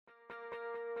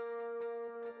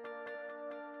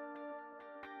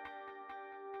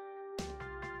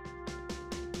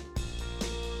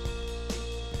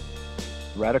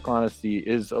radical honesty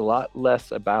is a lot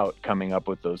less about coming up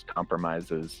with those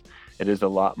compromises. It is a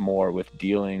lot more with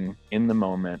dealing in the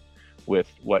moment with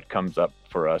what comes up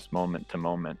for us moment to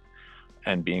moment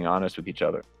and being honest with each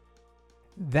other.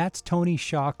 That's Tony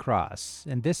Shawcross,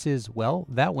 and this is, well,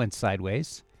 That Went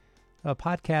Sideways, a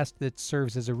podcast that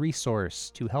serves as a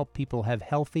resource to help people have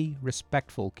healthy,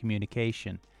 respectful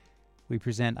communication. We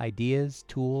present ideas,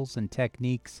 tools, and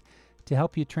techniques to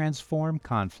help you transform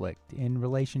conflict in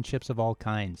relationships of all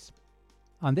kinds.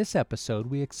 On this episode,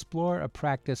 we explore a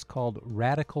practice called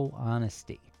radical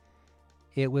honesty.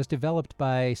 It was developed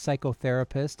by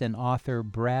psychotherapist and author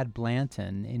Brad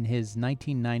Blanton in his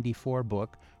 1994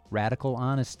 book, Radical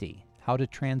Honesty: How to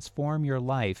Transform Your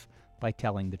Life by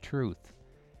Telling the Truth.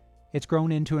 It's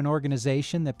grown into an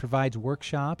organization that provides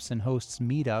workshops and hosts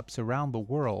meetups around the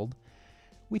world.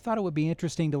 We thought it would be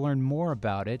interesting to learn more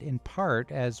about it, in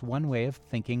part as one way of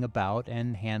thinking about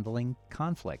and handling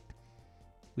conflict.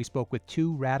 We spoke with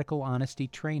two radical honesty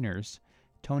trainers,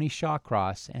 Tony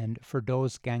Shawcross and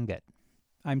Firdoz Gangat.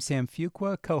 I'm Sam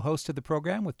Fuqua, co-host of the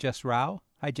program with Jess Rao.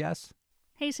 Hi, Jess.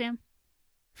 Hey, Sam.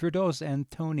 Firdoz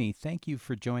and Tony, thank you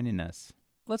for joining us.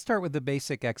 Let's start with the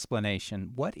basic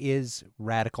explanation. What is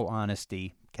radical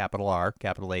honesty, capital R,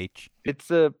 capital H?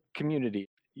 It's a community.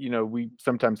 We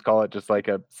sometimes call it just like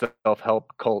a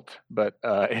self-help cult, but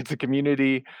it's a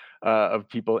community of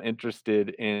people interested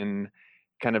in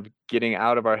kind of getting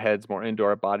out of our heads, more into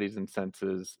our bodies and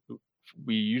senses.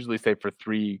 We usually say for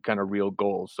three kind of real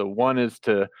goals. So one is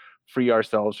to free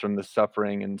ourselves from the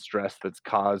suffering and stress that's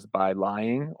caused by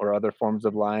lying or other forms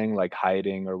of lying, like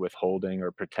hiding or withholding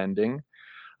or pretending.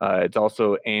 It's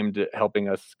also aimed at helping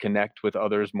us connect with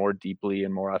others more deeply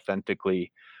and more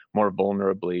authentically, more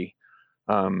vulnerably.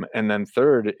 And then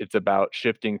third, it's about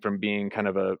shifting from being kind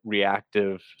of a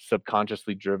reactive,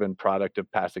 subconsciously driven product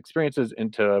of past experiences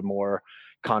into a more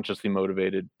consciously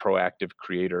motivated, proactive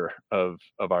creator of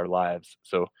our lives.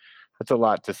 So that's a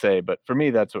lot to say, but for me,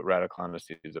 that's what radical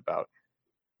honesty is about.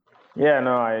 Yeah,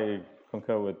 no, I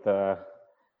concur with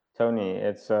Tony.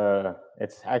 It's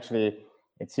actually,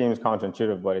 it seems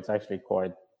counterintuitive, but it's actually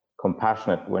quite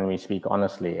compassionate when we speak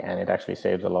honestly, and it actually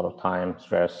saves a lot of time,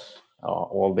 stress,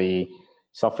 all the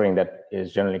suffering that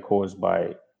is generally caused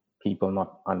by people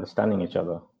not understanding each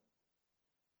other.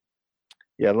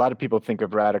 Yeah, a lot of people think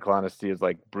of radical honesty as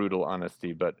like brutal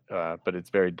honesty, but it's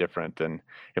very different. And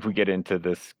if we get into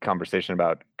this conversation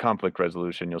about conflict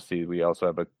resolution, you'll see we also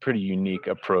have a pretty unique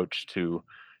approach to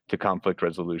conflict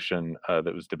resolution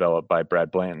that was developed by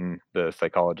Brad Blanton, the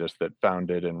psychologist that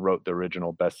founded and wrote the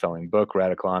original best-selling book,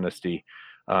 Radical Honesty.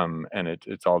 And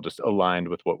it's all just aligned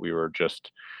with what we were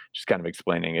just kind of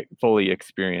explaining, it fully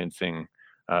experiencing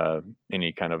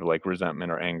any kind of like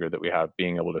resentment or anger that we have,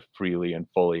 being able to freely and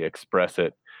fully express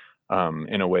it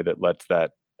in a way that lets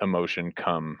that emotion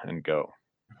come and go.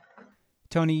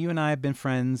 Tony, you and I have been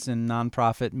friends and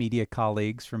nonprofit media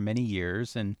colleagues for many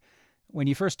years, and when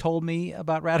you first told me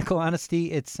about radical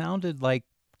honesty, it sounded like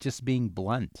just being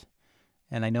blunt.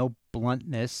 And I know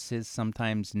bluntness is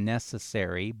sometimes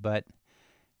necessary, but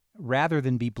rather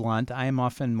than be blunt, I am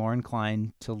often more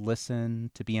inclined to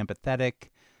listen, to be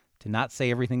empathetic, to not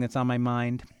say everything that's on my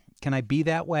mind. Can I be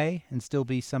that way and still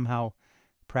be somehow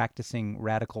practicing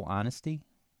radical honesty?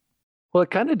 Well, it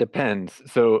kind of depends.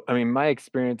 So, I mean, my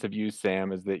experience of you,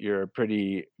 Sam, is that you're a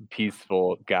pretty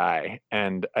peaceful guy.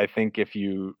 And I think if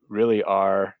you really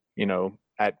are,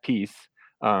 at peace,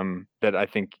 that I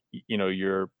think,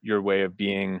 your way of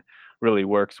being really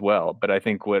works well. But I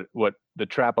think what the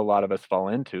trap a lot of us fall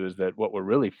into is that what we're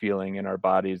really feeling in our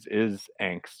bodies is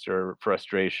angst or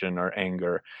frustration or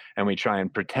anger. And we try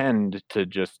and pretend to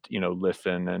just,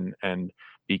 listen and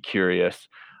be curious.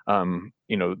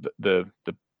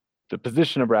 The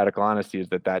position of radical honesty is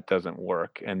that doesn't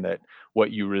work, and that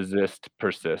what you resist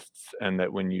persists, and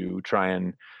that when you try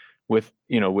and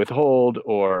withhold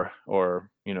or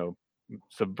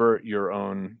subvert your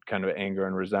own kind of anger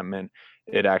and resentment,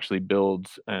 it actually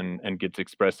builds and gets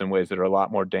expressed in ways that are a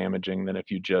lot more damaging than if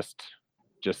you just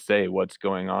say what's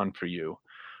going on for you.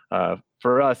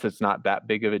 For us, it's not that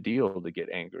big of a deal to get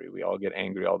angry. We all get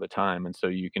angry all the time, and so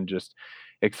you can just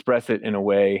express it in a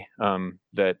way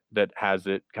that has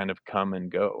it kind of come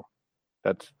and go.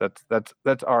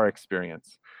 That's our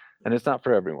experience, and it's not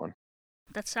for everyone.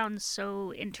 That sounds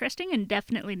so interesting, and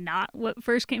definitely not what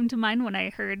first came to mind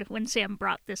when Sam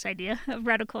brought this idea of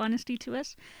radical honesty to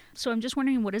us. So I'm just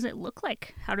wondering, what does it look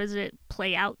like? How does it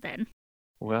play out then?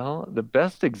 Well, the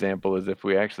best example is if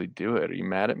we actually do it. Are you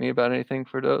mad at me about anything,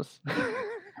 Firdoz?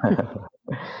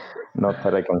 Not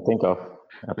that I can think of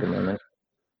at the moment.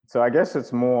 So I guess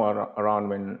it's more around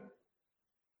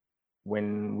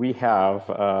when we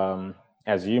have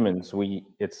as humans,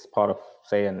 it's part of,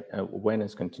 say, an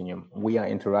awareness continuum. We are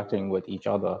interacting with each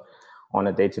other on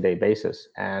a day-to-day basis,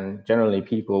 and generally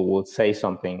people will say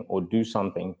something or do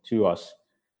something to us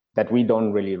that we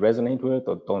don't really resonate with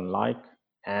or don't like.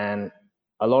 And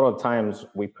a lot of times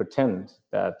we pretend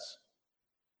that,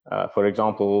 for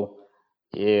example,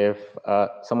 if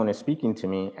someone is speaking to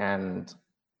me and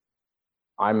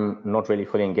I'm not really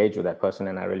fully engaged with that person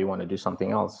and I really want to do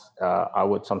something else, I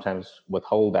would sometimes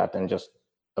withhold that and just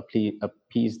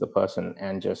appease the person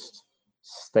and just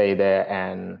stay there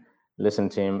and listen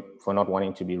to him for not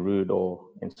wanting to be rude or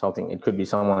insulting. It could be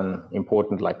someone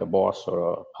important like a boss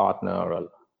or a partner or a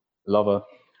lover.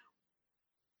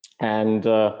 And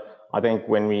I think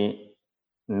when we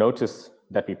notice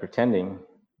that we're pretending,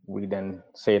 we then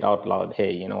say it out loud.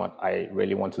 Hey, you know what? I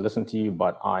really want to listen to you,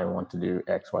 but I want to do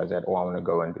X, Y, Z, or I want to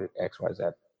go and do X, Y, Z.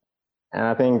 And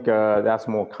I think that's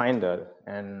more kinder.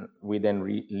 And we then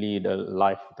lead a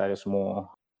life that is more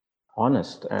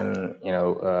honest. And,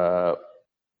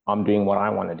 I'm doing what I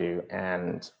want to do,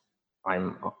 and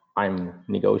I'm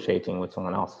negotiating with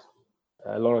someone else.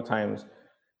 A lot of times,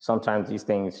 sometimes these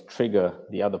things trigger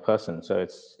the other person. So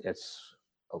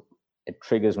it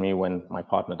triggers me when my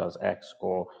partner does X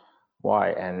or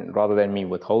Y. And rather than me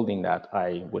withholding that,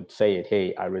 I would say it,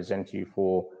 hey, I resent you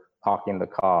for parking the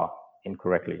car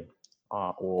incorrectly,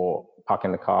 or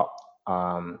parking the car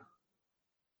on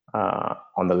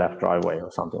the left driveway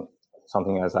or something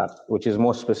as that, which is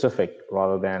more specific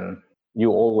rather than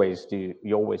you always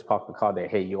park the car there.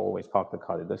 Hey, you always park the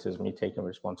car there. This is me taking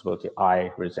responsibility. I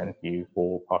resent you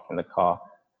for parking the car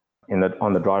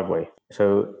on the driveway.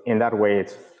 So in that way,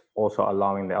 it's also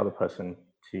allowing the other person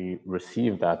to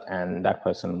receive that, and that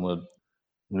person would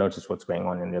notice what's going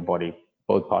on in their body.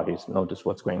 Both parties notice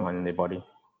what's going on in their body.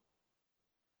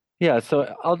 Yeah,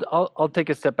 so I'll take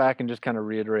a step back and just kind of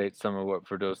reiterate some of what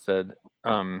Firdaus said.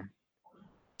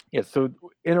 Yeah, so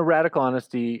in a radical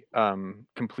honesty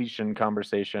completion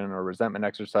conversation or resentment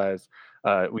exercise,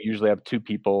 we usually have two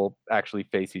people actually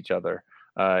face each other.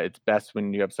 It's best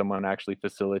when you have someone actually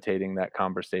facilitating that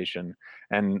conversation.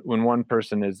 And when one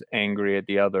person is angry at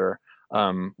the other,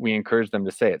 we encourage them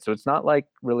to say it. So it's not like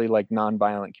really like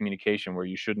nonviolent communication where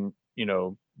you shouldn't,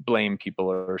 blame people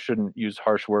or shouldn't use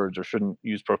harsh words or shouldn't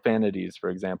use profanities, for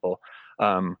example.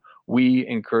 We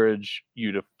encourage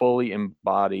you to fully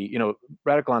embody,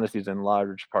 radical honesty is in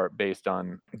large part based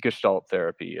on Gestalt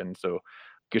therapy. And so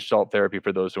Gestalt therapy,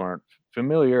 for those who aren't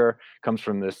familiar, comes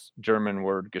from this German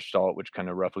word Gestalt, which kind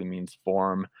of roughly means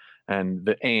form. And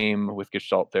the aim with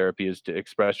Gestalt therapy is to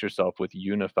express yourself with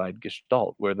unified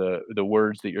Gestalt, where the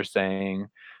words that you're saying,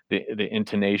 the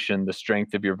intonation, the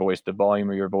strength of your voice, the volume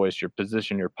of your voice, your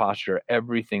position, your posture,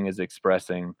 everything is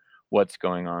expressing what's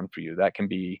going on for you. That can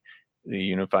be the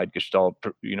unified Gestalt,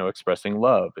 expressing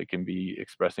love. It can be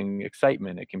expressing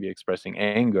excitement. It can be expressing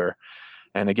anger.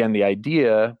 And again, the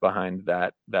idea behind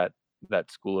that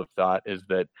school of thought is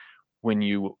that when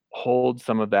you hold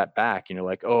some of that back and you're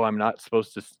like, oh, I'm not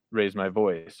supposed to raise my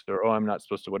voice, or oh, I'm not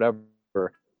supposed to whatever,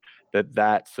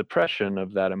 that suppression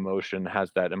of that emotion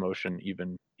has that emotion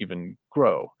even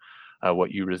grow.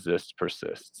 What you resist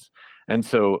persists. And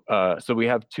so we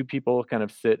have two people kind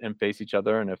of sit and face each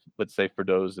other. And if, let's say,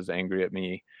 Firdaus is angry at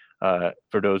me,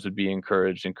 Firdaus would be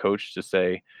encouraged and coached to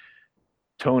say,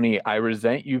 Tony, I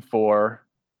resent you for,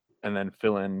 and then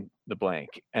fill in the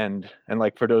blank. And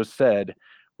like Firdaus said,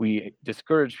 we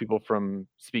discourage people from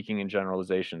speaking in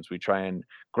generalizations. We try and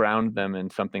ground them in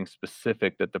something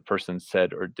specific that the person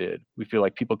said or did. We feel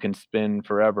like people can spin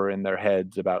forever in their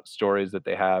heads about stories that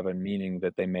they have and meaning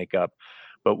that they make up.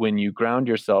 But when you ground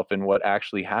yourself in what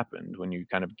actually happened, when you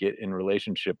kind of get in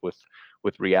relationship with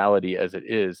reality as it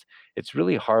is, it's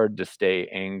really hard to stay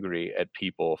angry at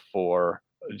people for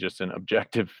just an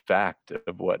objective fact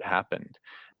of what happened.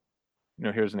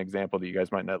 Here's an example that you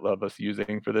guys might not love us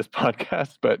using for this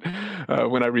podcast, but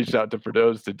when I reached out to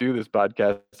Firdaus to do this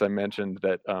podcast, I mentioned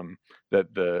that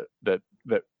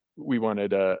that we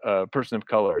wanted a person of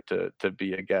color to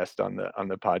be a guest on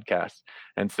the podcast,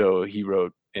 and so he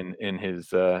wrote in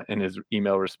his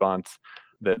email response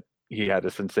that he had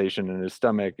a sensation in his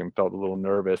stomach and felt a little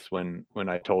nervous when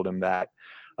I told him that,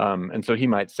 and so he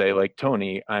might say, like,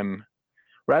 Tony,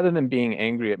 rather than being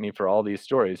angry at me for all these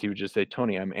stories, he would just say,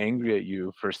 Tony, I'm angry at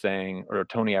you for saying, or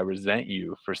Tony, I resent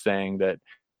you for saying that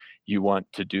you want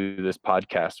to do this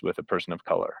podcast with a person of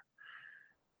color.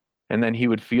 And then he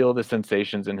would feel the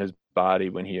sensations in his body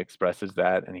when he expresses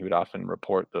that, and he would often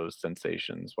report those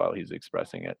sensations while he's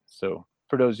expressing it. So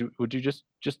Firdaus, would you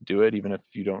just do it even if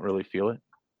you don't really feel it?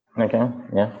 Okay,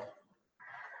 yeah.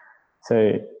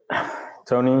 So,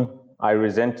 Tony, I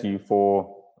resent you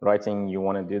for writing you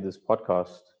want to do this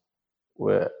podcast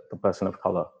with the person of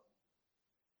color?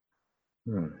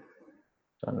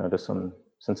 I noticed some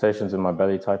sensations in my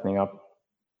belly tightening up.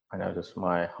 I noticed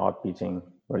my heart beating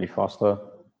really faster.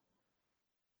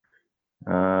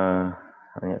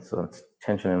 I think it's a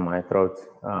tension in my throat,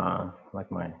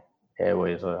 like my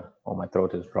airways or my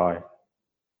throat is dry.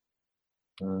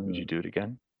 Would you do it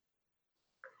again?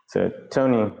 So,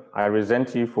 Tony, I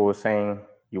resent you for saying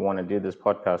you want to do this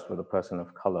podcast with a person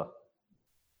of color.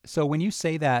 So when you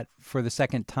say that for the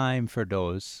second time,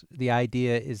 Firdows, the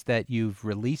idea is that you've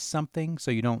released something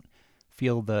so you don't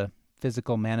feel the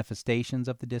physical manifestations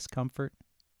of the discomfort?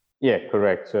 Yeah,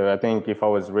 correct. So I think if I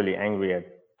was really angry at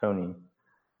Tony,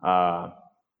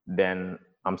 then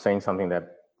I'm saying something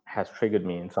that has triggered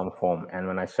me in some form. And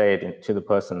when I say it to the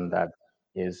person that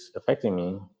is affecting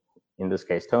me, in this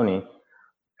case, Tony,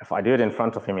 if I do it in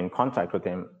front of him, in contact with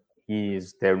him,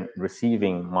 he's then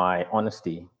receiving my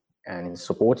honesty and he's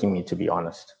supporting me to be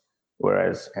honest.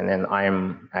 And then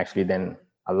I'm actually then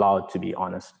allowed to be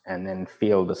honest and then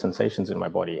feel the sensations in my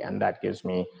body. And that gives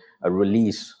me a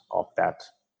release of that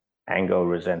anger or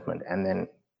resentment. And then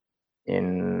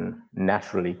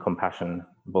naturally compassion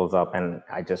builds up. And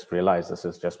I just realized this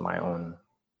is just my own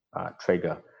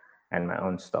trigger and my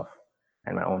own stuff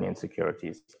and my own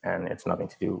insecurities. And it's nothing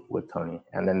to do with Tony.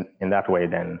 And then in that way,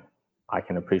 then I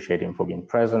can appreciate him for being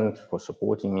present, for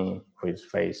supporting me, for his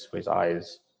face, for his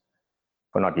eyes,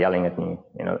 for not yelling at me,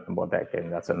 about that.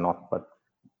 And that's a not, but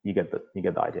you get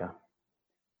the idea.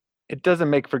 It doesn't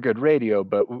make for good radio,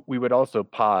 but we would also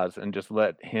pause and just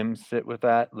let him sit with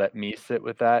that, let me sit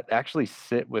with that, actually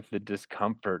sit with the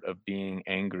discomfort of being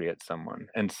angry at someone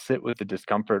and sit with the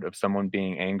discomfort of someone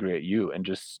being angry at you and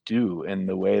just stew in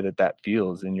the way that that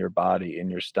feels in your body, in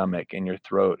your stomach, in your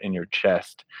throat, in your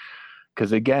chest.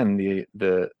 Because again,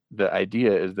 the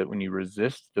idea is that when you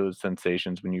resist those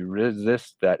sensations, when you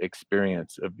resist that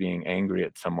experience of being angry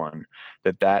at someone,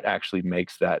 that actually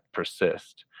makes that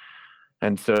persist.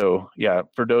 And so, yeah,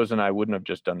 Firdows and I wouldn't have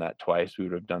just done that twice. We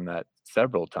would have done that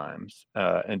several times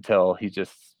until he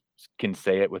just can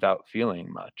say it without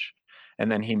feeling much. And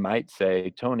then he might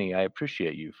say, Tony, I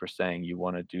appreciate you for saying you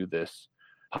want to do this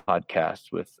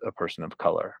podcast with a person of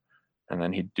color. And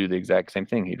then he'd do the exact same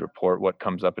thing. He'd report what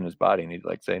comes up in his body. And he'd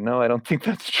say, no, I don't think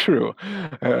that's true.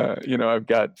 I've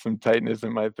got some tightness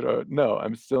in my throat. No,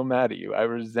 I'm still mad at you. I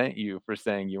resent you for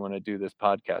saying you want to do this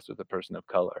podcast with a person of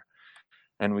color.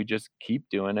 And we just keep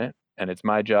doing it. And it's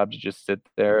my job to just sit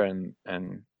there and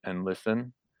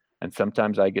listen. And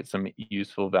sometimes I get some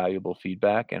useful, valuable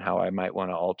feedback and how I might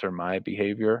want to alter my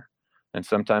behavior. And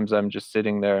sometimes I'm just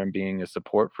sitting there and being a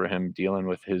support for him dealing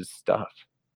with his stuff.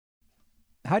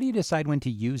 How do you decide when to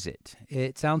use it?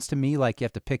 It sounds to me like you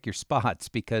have to pick your spots,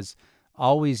 because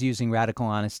always using radical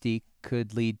honesty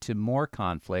could lead to more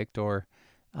conflict or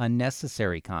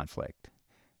unnecessary conflict.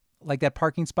 Like that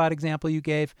parking spot example you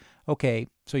gave, okay,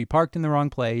 so you parked in the wrong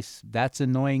place. That's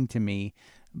annoying to me.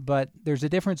 But there's a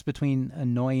difference between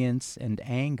annoyance and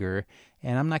anger,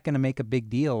 and I'm not going to make a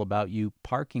big deal about you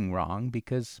parking wrong,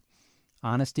 because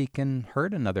honesty can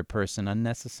hurt another person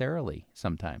unnecessarily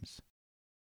sometimes.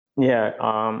 Yeah,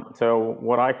 so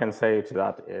what I can say to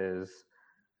that is,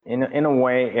 in a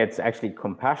way, it's actually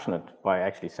compassionate by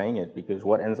actually saying it, because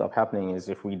what ends up happening is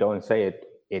if we don't say it,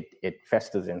 it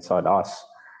festers inside us.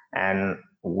 And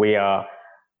we are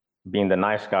being the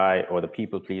nice guy or the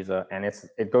people pleaser, and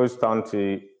it goes down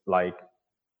to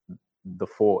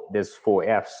there's 4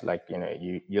 F's.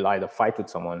 You'll either fight with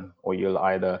someone, or you'll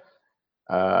either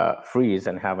freeze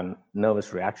and have a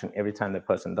nervous reaction every time the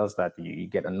person does that. You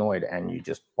get annoyed and you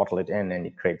just bottle it in, and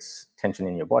it creates tension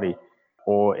in your body,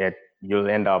 or you'll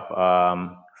end up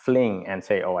fleeing and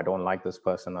say, oh, I don't like this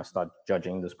person. I start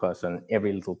judging this person.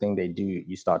 Every little thing they do,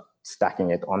 you start stacking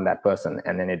it on that person,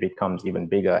 and then it becomes even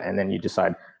bigger. And then you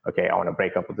decide, okay, I want to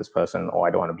break up with this person, or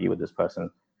I don't want to be with this person.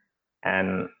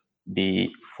 And the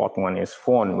 4th one is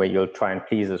fawn, where you'll try and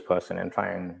please this person and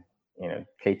try and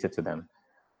cater to them.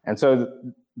 And so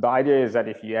the idea is that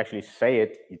if you actually say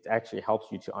it, it actually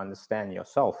helps you to understand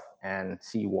yourself and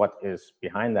see what is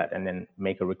behind that, and then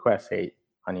make a request. Hey,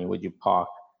 honey, would you park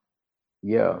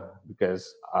here?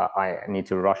 Because I need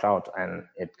to rush out and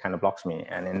it kind of blocks me.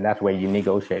 And in that way, you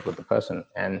negotiate with the person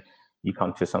and you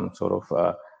come to some sort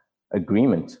of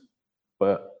agreement.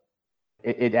 But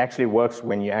it actually works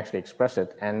when you actually express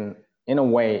it. And in a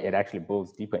way, it actually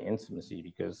builds deeper intimacy,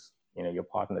 because your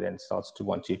partner then starts to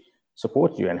want to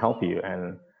support you and help you,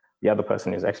 and the other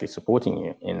person is actually supporting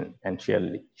you and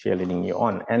cheerleading you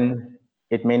on. And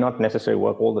it may not necessarily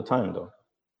work all the time, though.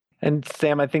 And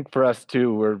Sam, I think for us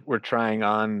too, we're trying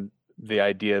on the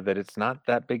idea that it's not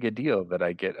that big a deal that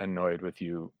I get annoyed with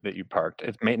you that you parked.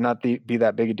 It may not be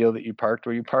that big a deal that you parked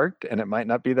where you parked, and it might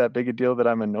not be that big a deal that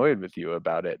I'm annoyed with you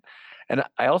about it. And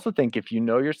I also think if you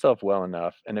know yourself well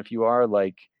enough, and if you are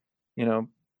like, you know,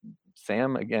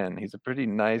 Sam, again, he's a pretty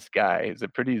nice guy. He's a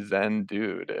pretty zen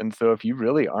dude. And so if you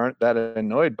really aren't that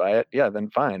annoyed by it, yeah,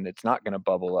 then fine. It's not going to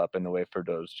bubble up in the way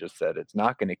Ferdoz just said. It's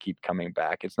not going to keep coming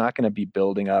back. It's not going to be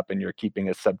building up and you're keeping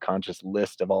a subconscious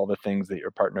list of all the things that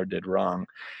your partner did wrong.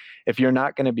 If you're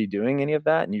not going to be doing any of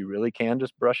that and you really can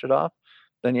just brush it off,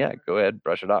 then yeah, go ahead,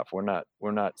 brush it off.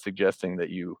 We're not suggesting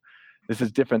that you this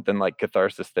is different than like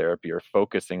catharsis therapy or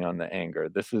focusing on the anger.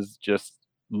 This is just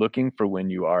looking for when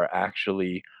you are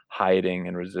actually hiding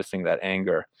and resisting that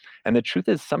anger. And the truth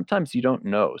is, sometimes you don't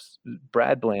know.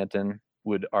 Brad Blanton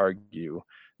would argue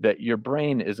that your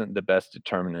brain isn't the best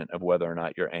determinant of whether or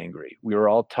not you're angry. We were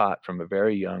all taught from a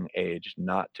very young age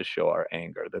not to show our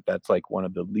anger, that's like one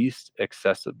of the least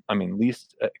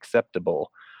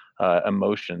acceptable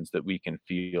emotions that we can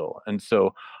feel. And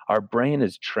so our brain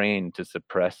is trained to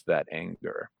suppress that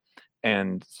anger.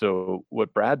 And so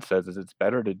what Brad says is it's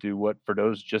better to do what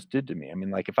Ferdoz just did to me. I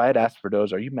mean, like if I had asked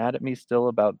Ferdoz, "Are you mad at me still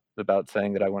about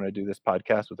saying that I want to do this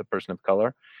podcast with a person of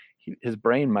color?" His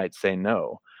brain might say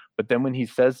no. But then when he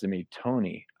says to me,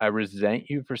 "Tony, I resent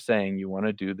you for saying you want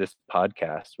to do this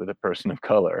podcast with a person of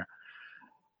color,"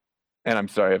 and I'm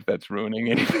sorry if that's ruining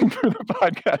anything for the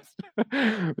podcast.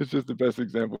 It's just the best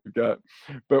example we've got.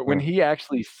 But when Mm. he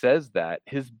actually says that,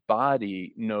 his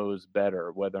body knows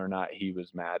better whether or not he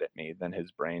was mad at me than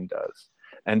his brain does.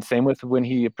 And same with when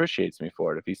he appreciates me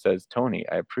for it. If he says, "Tony,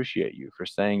 I appreciate you for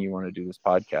saying you want to do this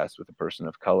podcast with a person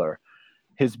of color,"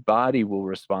 his body will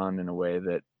respond in a way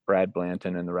that Brad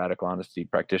Blanton and the radical honesty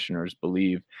practitioners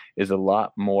believe is a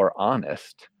lot more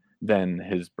honest than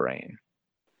his brain.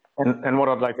 And what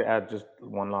I'd like to add, just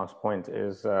one last point,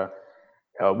 is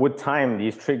with time,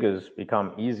 these triggers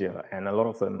become easier and a lot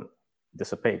of them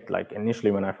dissipate. Like initially,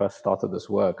 when I first started this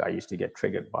work, I used to get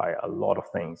triggered by a lot of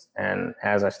things. And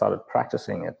as I started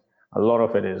practicing it, a lot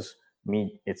of it is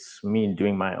it's me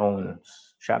doing my own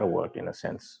shadow work in a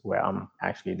sense, where I'm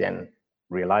actually then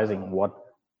realizing what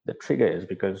the trigger is,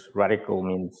 because radical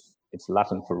means it's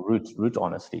Latin for root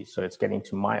honesty. So it's getting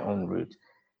to my own root.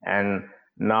 And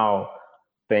now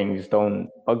things don't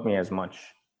bug me as much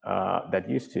that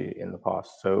used to in the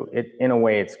past. So in a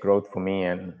way, it's growth for me,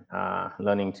 and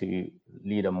learning to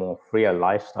lead a more freer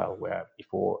lifestyle where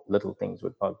before little things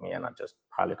would bug me and I just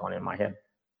pile it on in my head.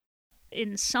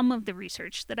 In some of the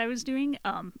research that I was doing,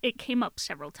 it came up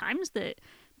several times that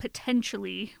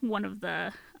potentially one of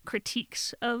the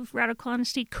critiques of radical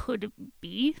honesty could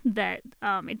be that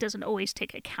it doesn't always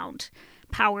take account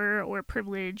power or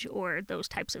privilege or those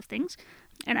types of things.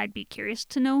 And I'd be curious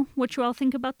to know what you all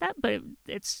think about that, but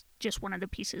it's just one of the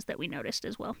pieces that we noticed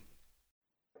as well.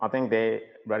 I think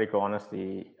radical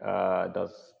honesty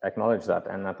does acknowledge that,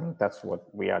 and I think that's what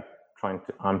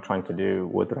I'm trying to do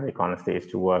with radical honesty, is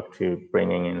to work to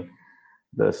bringing in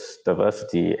this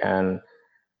diversity. And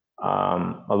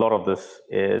a lot of this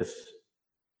is,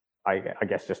 I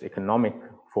guess, just economic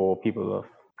for people of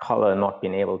color not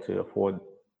being able to afford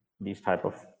these type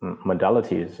of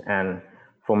modalities. And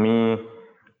for me,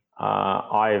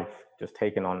 I've just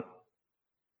taken on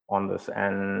this,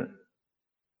 and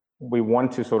we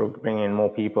want to sort of bring in more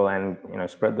people and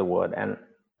spread the word, and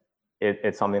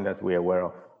it's something that we're aware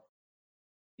of.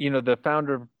 The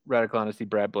founder of Radical Honesty,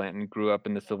 Brad Blanton, grew up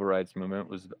in the civil rights movement,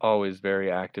 was always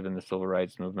very active in the civil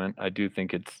rights movement. I do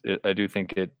think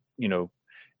it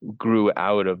grew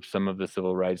out of some of the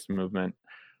civil rights movement.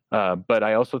 But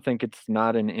I also think it's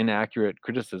not an inaccurate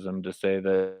criticism to say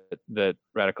that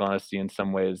radical honesty, in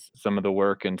some ways, some of the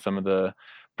work and some of the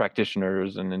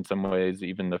practitioners, and in some ways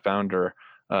even the founder,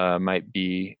 might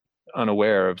be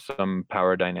unaware of some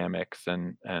power dynamics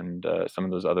and some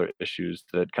of those other issues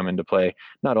that come into play,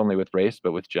 not only with race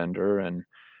but with gender and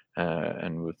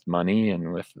with money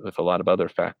and with a lot of other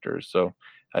factors. So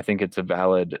I think it's a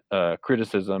valid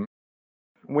criticism.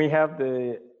 We have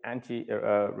the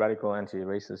radical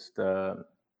anti-racist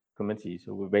committee,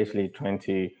 so we're basically trying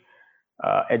to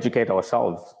educate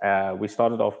ourselves. We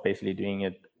started off basically doing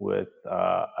it with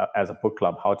as a book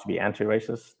club, How to Be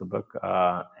Anti-Racist, the book,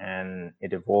 and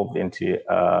it evolved into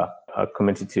a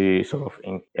committee to sort of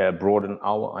broaden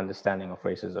our understanding of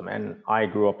racism. And I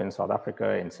grew up in South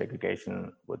Africa in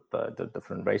segregation with the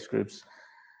different race groups,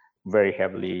 very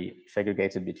heavily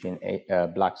segregated between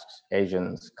blacks,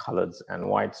 Asians, coloreds, and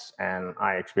whites. And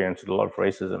I experienced a lot of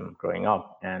racism growing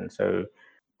up. And so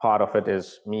part of it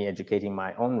is me educating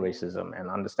my own racism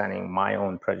and understanding my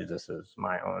own prejudices,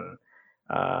 my own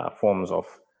forms of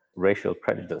racial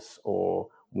prejudice, or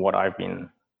what I've been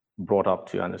brought up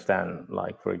to understand.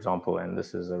 Like, for example, and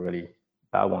this is a really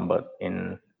bad one, but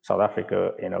in South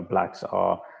Africa, blacks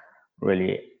are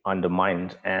really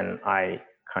undermined, and I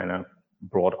kind of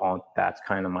brought on that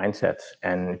kind of mindset.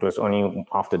 And it was only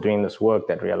after doing this work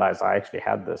that I realized I actually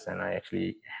had this, and I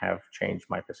actually have changed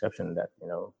my perception that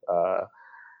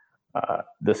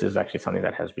this is actually something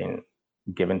that has been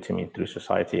given to me through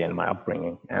society and my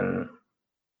upbringing. And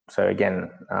so again,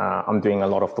 I'm doing a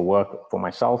lot of the work for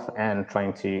myself and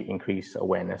trying to increase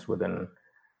awareness within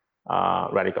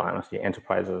Radical Honesty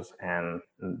Enterprises and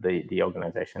the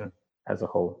organization as a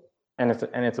whole. And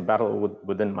it's a battle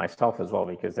within myself as well,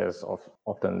 because there's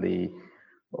often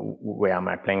where am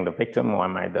I playing the victim, or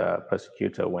am I the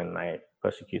persecutor when I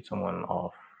persecute someone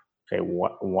of, say,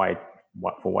 white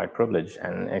privilege?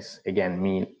 And it's again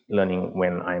me learning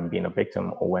when I'm being a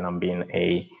victim or when I'm being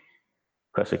a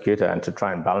persecutor, and to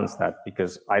try and balance that,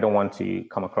 because I don't want to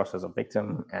come across as a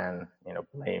victim and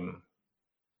blame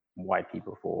white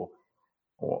people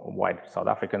or white South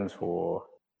Africans for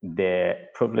their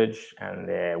privilege and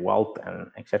their wealth and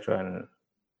etc., and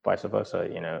vice versa.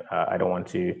 I don't want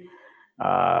to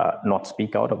not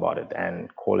speak out about it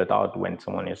and call it out when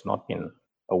someone is not being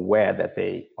aware that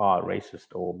they are racist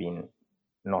or being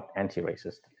not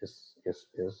anti-racist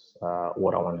is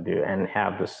what I want to do, and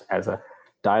have this as a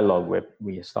dialogue where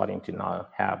we are starting to now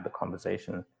have the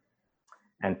conversation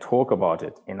and talk about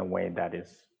it in a way that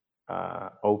is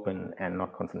open and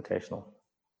not confrontational.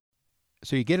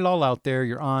 So you get it all out there,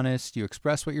 you're honest, you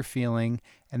express what you're feeling,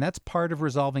 and that's part of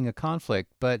resolving a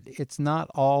conflict, but it's not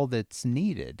all that's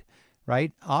needed,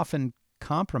 right? Often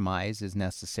compromise is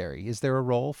necessary. Is there a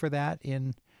role for that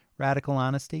in Radical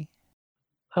Honesty?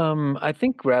 I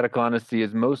think Radical Honesty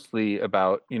is mostly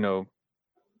about,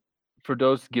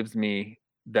 Firdaus gives me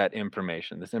that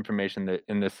information, this information that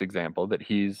in this example, that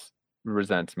he's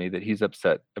resents me, that he's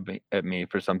upset at me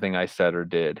for something I said or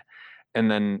did. And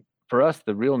then for us,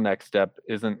 the real next step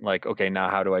isn't like, okay, now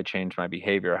how do I change my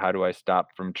behavior? How do I stop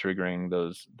from triggering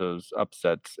those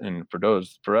upsets in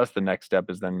Firdaus? For us, the next step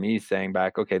is then me saying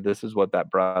back, okay, this is what that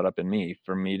brought up in me,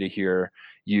 for me to hear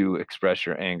you express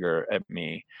your anger at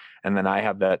me. And then I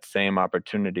have that same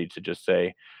opportunity to just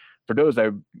say, Firdaus,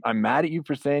 I'm mad at you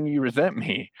for saying you resent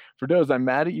me. Firdaus, I'm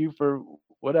mad at you for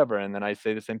whatever. And then I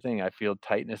say the same thing. I feel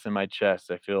tightness in my chest.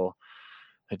 I feel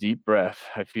a deep breath.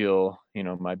 I feel,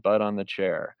 my butt on the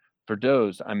chair.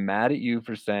 Firdaus, I'm mad at you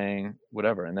for saying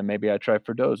whatever. And then maybe I try,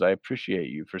 Firdaus, I appreciate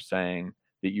you for saying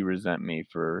that you resent me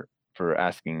for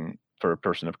asking for a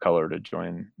person of color to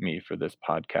join me for this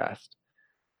podcast.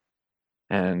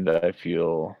 And I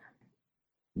feel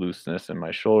looseness in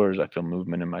my shoulders. I feel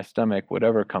movement in my stomach,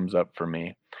 whatever comes up for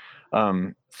me.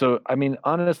 So, I mean,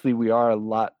 honestly,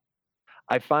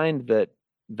 I find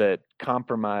that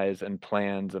compromise and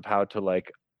plans of how to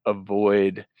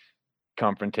avoid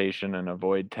confrontation and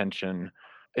avoid tension,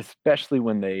 especially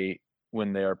when they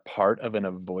are part of an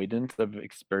avoidance of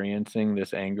experiencing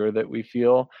this anger that we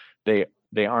feel, they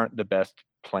aren't the best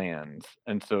plans.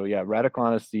 And so, yeah, Radical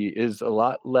Honesty is a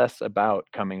lot less about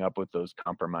coming up with those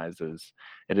compromises.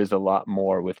 It is a lot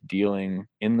more with dealing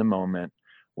in the moment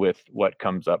with what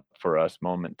comes up for us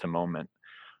moment to moment,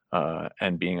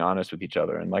 and being honest with each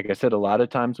other. And like I said, a lot of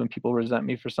times when people resent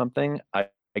me for something, I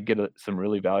get some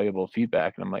really valuable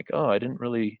feedback, and I'm like, oh, I didn't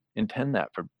really intend that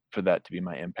for that to be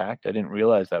my impact. I didn't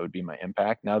realize that would be my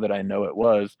impact. Now that I know it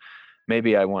was,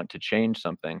 maybe I want to change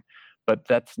something. But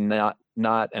that's not,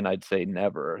 and I'd say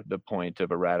never, the point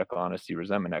of a Radical Honesty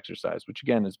resentment exercise, which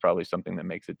again is probably something that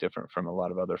makes it different from a lot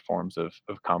of other forms of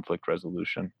conflict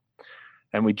resolution.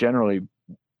 And we generally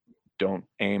don't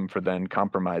aim for then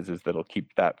compromises that'll keep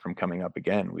that from coming up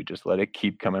again. We just let it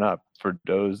keep coming up.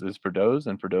 Firdaus is Firdaus,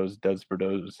 and Firdaus does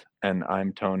Firdaus, and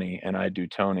I'm Tony, and I do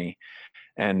Tony.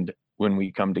 And when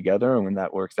we come together and when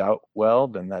that works out well,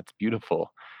 then that's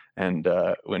beautiful. And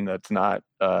when that's not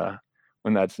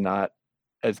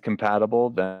as compatible,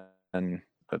 then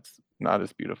that's not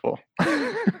as beautiful.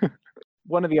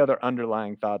 One of the other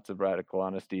underlying thoughts of Radical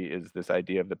Honesty is this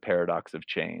idea of the paradox of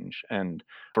change. And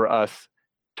for us,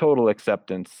 total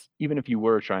acceptance, even if you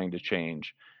were trying to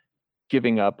change,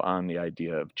 giving up on the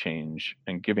idea of change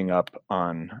and giving up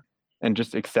on and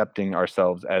just accepting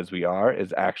ourselves as we are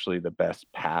is actually the best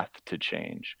path to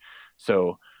change.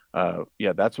 So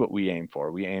yeah, that's what we aim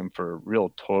for. We aim for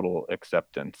real total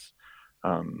acceptance.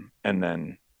 And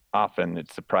then often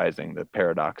it's surprising. The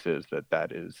paradox is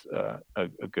that is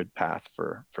a good path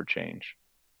for change.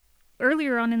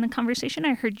 Earlier on in the conversation,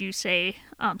 I heard you say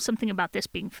something about this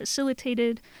being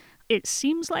facilitated. it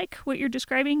seems like what you're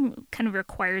describing kind of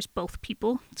requires both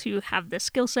people to have the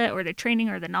skill set or the training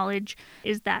or the knowledge.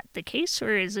 Is that the case,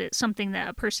 or is it something that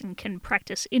a person can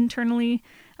practice internally,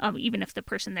 even if the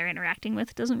person they're interacting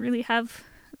with doesn't really have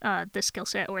the skill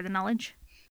set or the knowledge?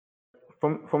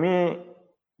 For me,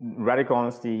 radical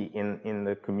honesty in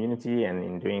the community and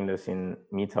in doing this in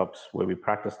meetups where we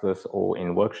practice this or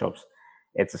in workshops,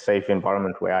 it's a safe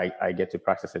environment where I get to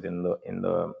practice it in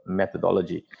the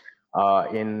methodology.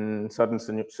 In certain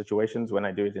situations, when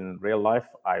I do it in real life,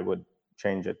 I would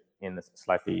change it in a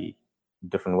slightly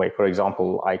different way. For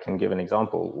example, I can give an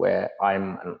example where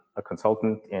I'm a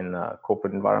consultant in a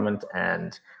corporate environment,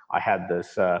 and I had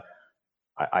this.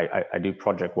 I do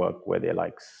project work where they're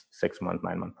like 6-month,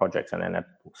 9-month projects, and then at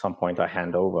some point I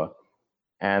hand over.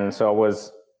 And so I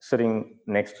was sitting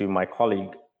next to my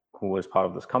colleague who was part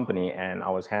of this company, and I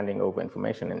was handing over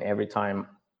information, and every time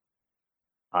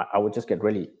I would just get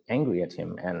really angry at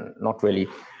him and not really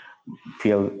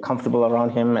feel comfortable around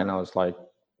him. And I was like,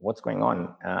 what's going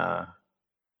on?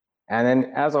 And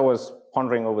then as I was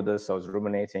pondering over this, I was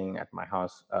ruminating at my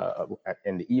house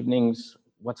in the evenings,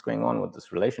 what's going on with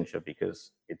this relationship?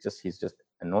 Because he's just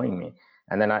annoying me.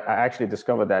 And then I actually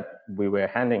discovered that we were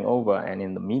handing over, and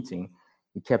in the meeting,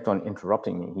 he kept on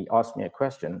interrupting me. He asked me a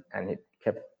question and he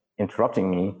kept interrupting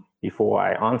me before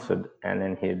I answered. And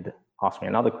then he'd ask me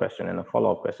another question and a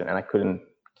follow-up question, and I couldn't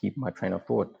keep my train of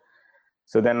thought.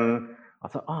 So then I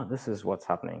thought, oh, this is what's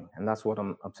happening, and that's what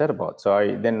I'm upset about. So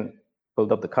I then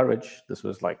built up the courage. This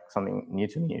was like something new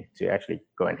to me, to actually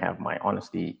go and have my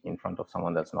honesty in front of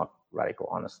someone that's not radical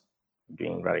honest,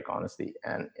 doing radical honesty.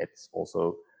 And it's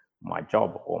also my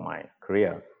job or my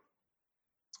career.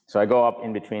 So I go up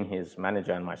in between his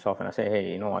manager and myself, and I say,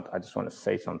 hey, you know what? I just want to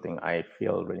say something. I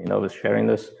feel really nervous sharing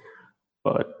this,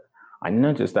 but I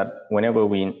noticed that whenever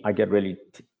I get really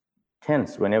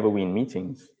tense whenever we're in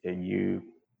meetings. You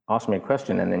ask me a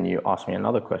question, and then you ask me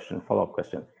another question, follow-up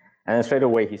question. And then straight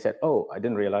away he said, oh, I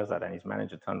didn't realize that. And his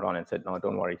manager turned around and said, no,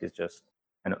 don't worry, he's just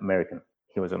an American.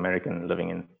 He was American living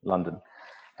in London.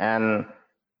 And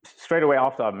straight away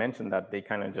after I mentioned that, they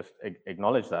kind of just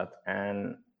acknowledged that,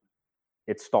 and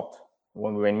it stopped.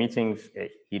 When we were in meetings,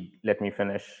 he'd let me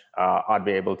finish. I'd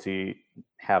be able to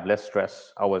have less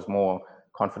stress. I was more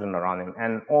confident around him,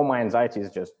 and all my anxieties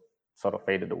just sort of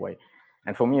faded away.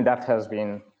 And for me, that has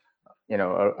been,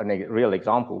 a real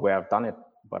example where I've done it,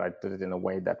 but I did it in a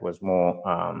way that was more,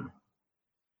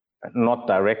 not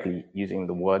directly using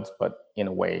the words, but in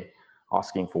a way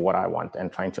asking for what I want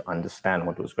and trying to understand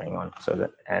what was going on. So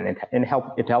that, and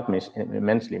it helped me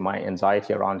immensely. My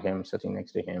anxiety around him, sitting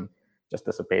next to him, just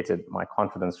dissipated. My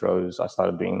confidence rose. I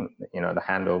started doing, the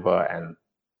handover, and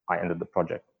I ended the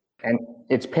project. And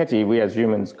it's petty. We as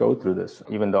humans go through this,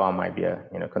 even though I might be a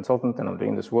consultant and I'm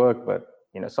doing this work, but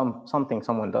something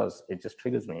someone does, it just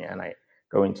triggers me, and I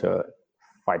go into a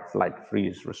fight, flight,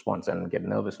 freeze response and get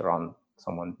nervous around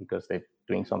someone because they're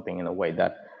doing something in a way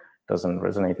that doesn't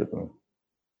resonate with me.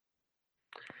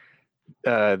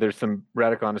 There's some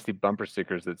radical honesty bumper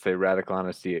stickers that say radical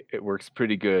honesty, it works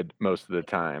pretty good most of the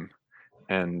time.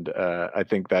 And I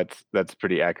think that's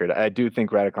pretty accurate. I do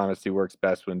think radical honesty works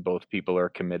best when both people are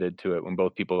committed to it, when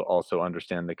both people also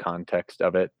understand the context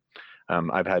of it.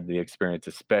 I've had the experience,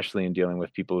 especially in dealing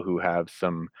with people who have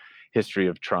some history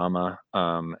of trauma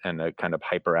and a kind of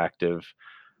hyperactive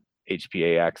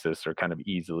HPA axis, or kind of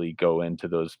easily go into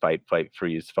those fight, flight,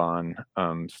 freeze, fawn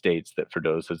states that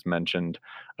Firdaus has mentioned,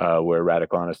 where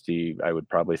radical honesty, I would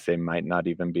probably say, might not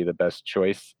even be the best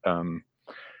choice.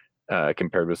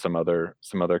 Compared with some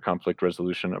other conflict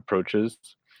resolution approaches.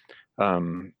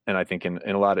 And I think in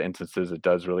a lot of instances, it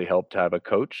does really help to have a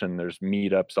coach, and there's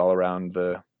meetups all around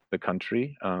the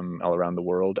country, all around the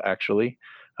world, actually,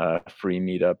 free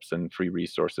meetups and free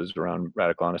resources around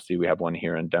radical honesty. We have one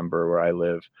here in Denver where I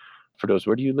live. Firdaus,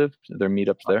 where do you live? Are there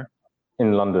meetups there?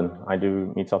 In London. I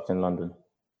do meetups in London.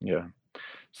 Yeah.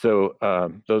 So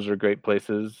those are great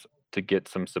places to get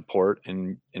some support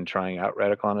in trying out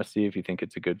radical honesty if you think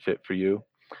it's a good fit for you.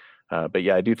 But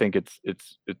yeah, I do think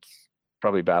it's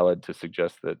probably valid to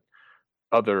suggest that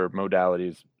other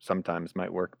modalities sometimes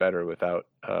might work better without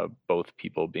both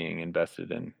people being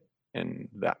invested in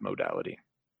that modality.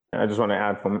 I just want to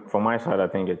add from my side, I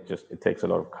think it takes a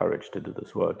lot of courage to do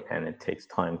this work, and it takes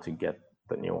time to get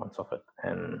the nuance of it.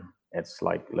 And it's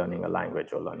like learning a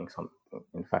language or learning something.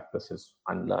 In fact, this is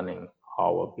unlearning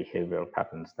our behavioral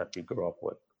patterns that we grew up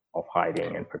with, of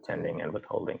hiding and pretending and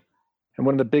withholding. And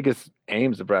one of the biggest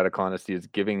aims of radical honesty is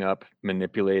giving up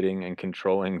manipulating and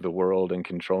controlling the world and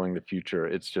controlling the future.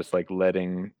 It's just like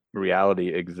letting reality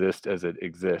exist as it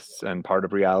exists. And part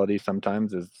of reality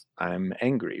sometimes is I'm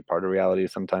angry. Part of reality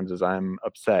sometimes is I'm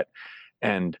upset.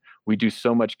 And we do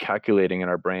so much calculating in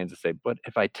our brains to say, but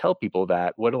if I tell people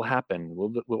that, what'll happen?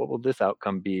 What will this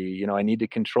outcome be? I need to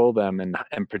control them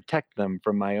and protect them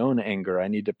from my own anger. I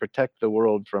need to protect the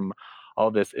world from all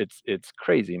this. It's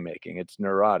crazy making. It's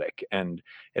neurotic. And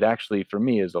it actually, for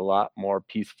me, is a lot more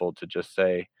peaceful to just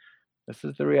say, this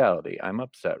is the reality. I'm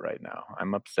upset right now.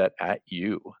 I'm upset at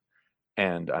you,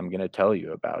 and I'm going to tell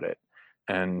you about it.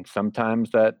 And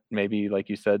sometimes that maybe, like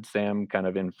you said, Sam, kind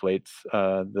of inflates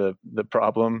the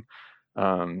problem.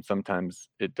 Sometimes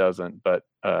it doesn't, but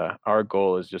our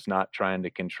goal is just not trying to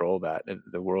control that.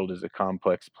 The world is a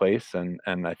complex place, and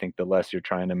I think the less you're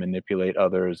trying to manipulate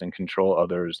others and control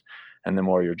others, and the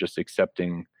more you're just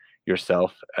accepting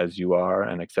yourself as you are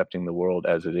and accepting the world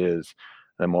as it is,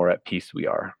 the more at peace we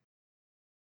are.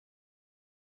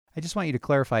 I just want you to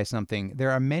clarify something.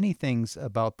 There are many things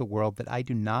about the world that I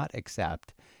do not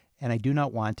accept, and I do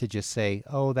not want to just say,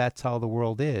 oh, that's how the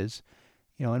world is,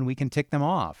 and we can tick them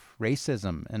off.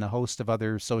 Racism and a host of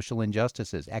other social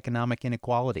injustices, economic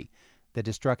inequality, the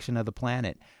destruction of the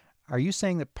planet. Are you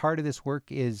saying that part of this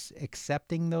work is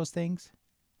accepting those things?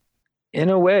 In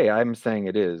a way, I'm saying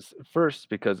it is. First,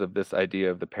 because of this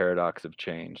idea of the paradox of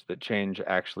change, that change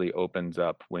actually opens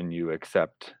up when you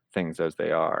accept things as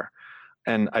they are.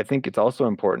 And I think it's also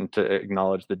important to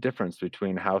acknowledge the difference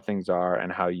between how things are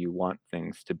and how you want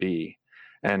things to be.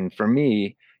 And for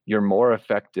me, you're more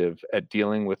effective at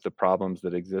dealing with the problems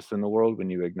that exist in the world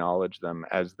when you acknowledge them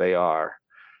as they are.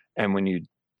 And when you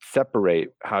separate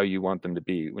how you want them to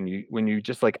be, when you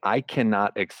just like, I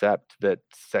cannot accept that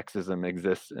sexism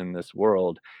exists in this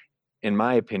world, in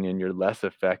my opinion, you're less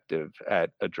effective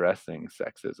at addressing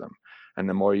sexism. And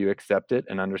the more you accept it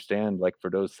and understand, like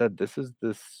Firdaus said, this is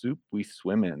the soup we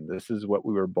swim in. This is what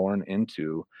we were born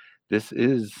into. This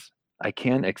is, I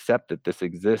can't accept that this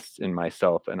exists in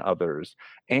myself and others.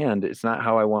 And it's not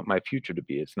how I want my future to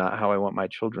be. It's not how I want my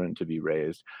children to be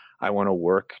raised. I want to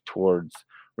work towards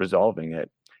resolving it.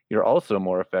 You're also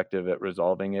more effective at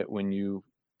resolving it when you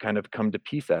kind of come to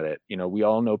peace at it. We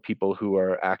all know people who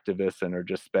are activists and are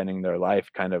just spending their life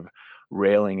kind of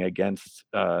railing against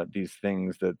these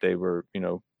things that they were,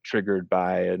 triggered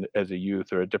by as a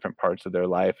youth or at different parts of their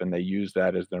life, and they use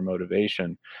that as their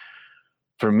motivation.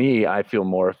 For me, I feel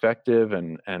more effective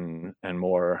and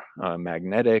more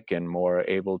magnetic and more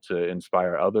able to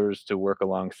inspire others to work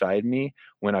alongside me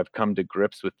when I've come to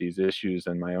grips with these issues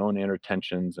and my own inner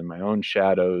tensions and my own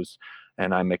shadows,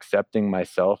 and I'm accepting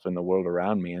myself and the world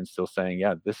around me and still saying,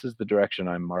 yeah, this is the direction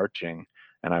I'm marching,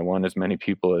 and I want as many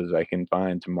people as I can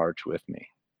find to march with me.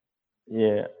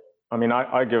 Yeah. I mean,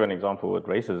 I give an example with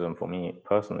racism. For me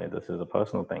personally, this is a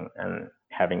personal thing. And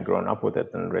having grown up with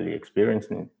it and really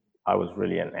experiencing it, I was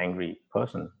really an angry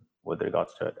person with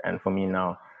regards to it. And for me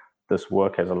now, this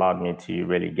work has allowed me to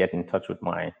really get in touch with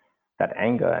that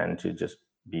anger and to just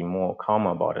be more calm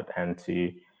about it and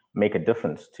to make a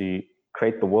difference, to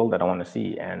create the world that I want to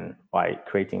see. And by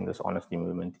creating this honesty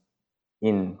movement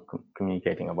in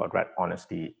communicating about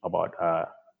honesty, about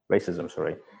racism,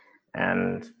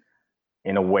 and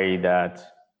in a way that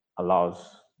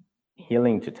allows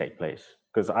healing to take place.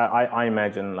 Because I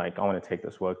imagine, like, I want to take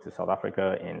this work to South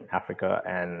Africa, in Africa,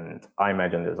 and I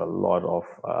imagine there's a lot of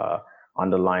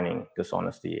underlining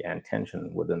dishonesty and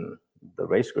tension within the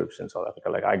race groups in South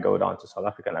Africa. Like, I go down to South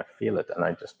Africa and I feel it, and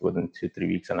I just, within 2-3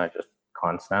 weeks, and I just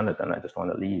can't stand it, and I just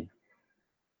want to leave.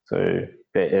 So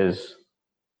there is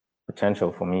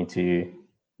potential for me to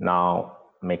now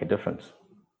make a difference.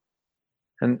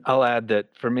 And I'll add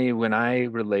that for me, when I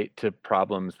relate to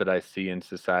problems that I see in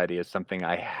society as something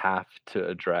I have to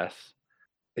address,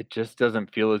 it just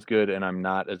doesn't feel as good, and I'm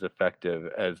not as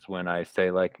effective as when I say,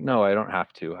 like, no, I don't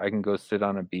have to. I can go sit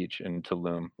on a beach in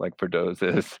Tulum, like Firdaus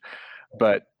is.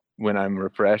 But when I'm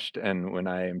refreshed and when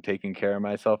I am taking care of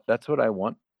myself, that's what I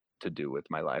want to do with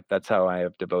my life. That's how I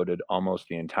have devoted almost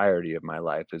the entirety of my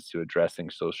life, is to addressing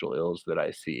social ills that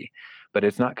I see. But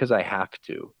it's not because I have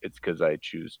to, it's because I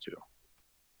choose to.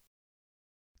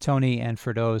 Tony and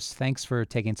Firdaus, thanks for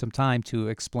taking some time to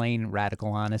explain radical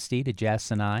honesty to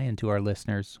Jess and I and to our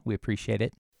listeners. We appreciate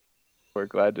it. We're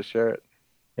glad to share it.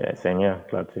 Yeah, same here.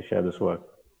 Glad to share this work.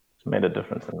 It's made a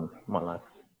difference in my life.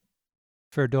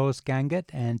 Firdaus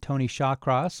Gangat and Tony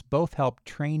Shawcross both help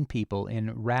train people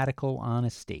in radical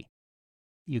honesty.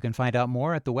 You can find out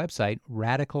more at the website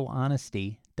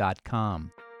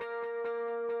radicalhonesty.com.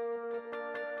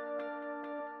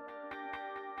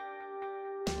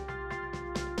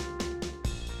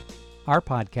 Our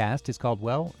podcast is called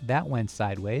Well, That Went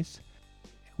Sideways.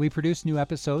 We produce new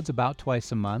episodes about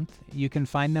twice a month. You can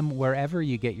find them wherever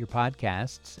you get your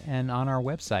podcasts and on our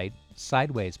website,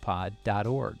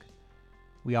 sidewayspod.org.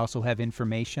 We also have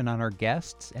information on our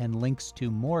guests and links to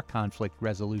more conflict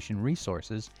resolution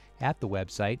resources at the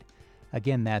website.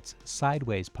 Again, that's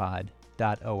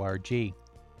sidewayspod.org.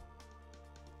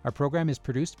 Our program is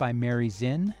produced by Mary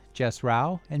Zinn, Jess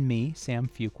Rao, and me, Sam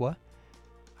Fuqua.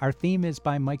 Our theme is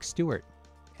by Mike Stewart.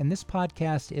 And this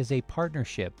podcast is a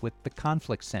partnership with the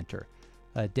Conflict Center,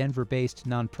 a Denver-based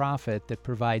nonprofit that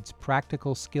provides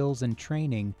practical skills and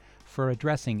training for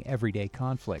addressing everyday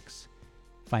conflicts.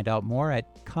 Find out more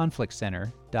at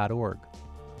conflictcenter.org.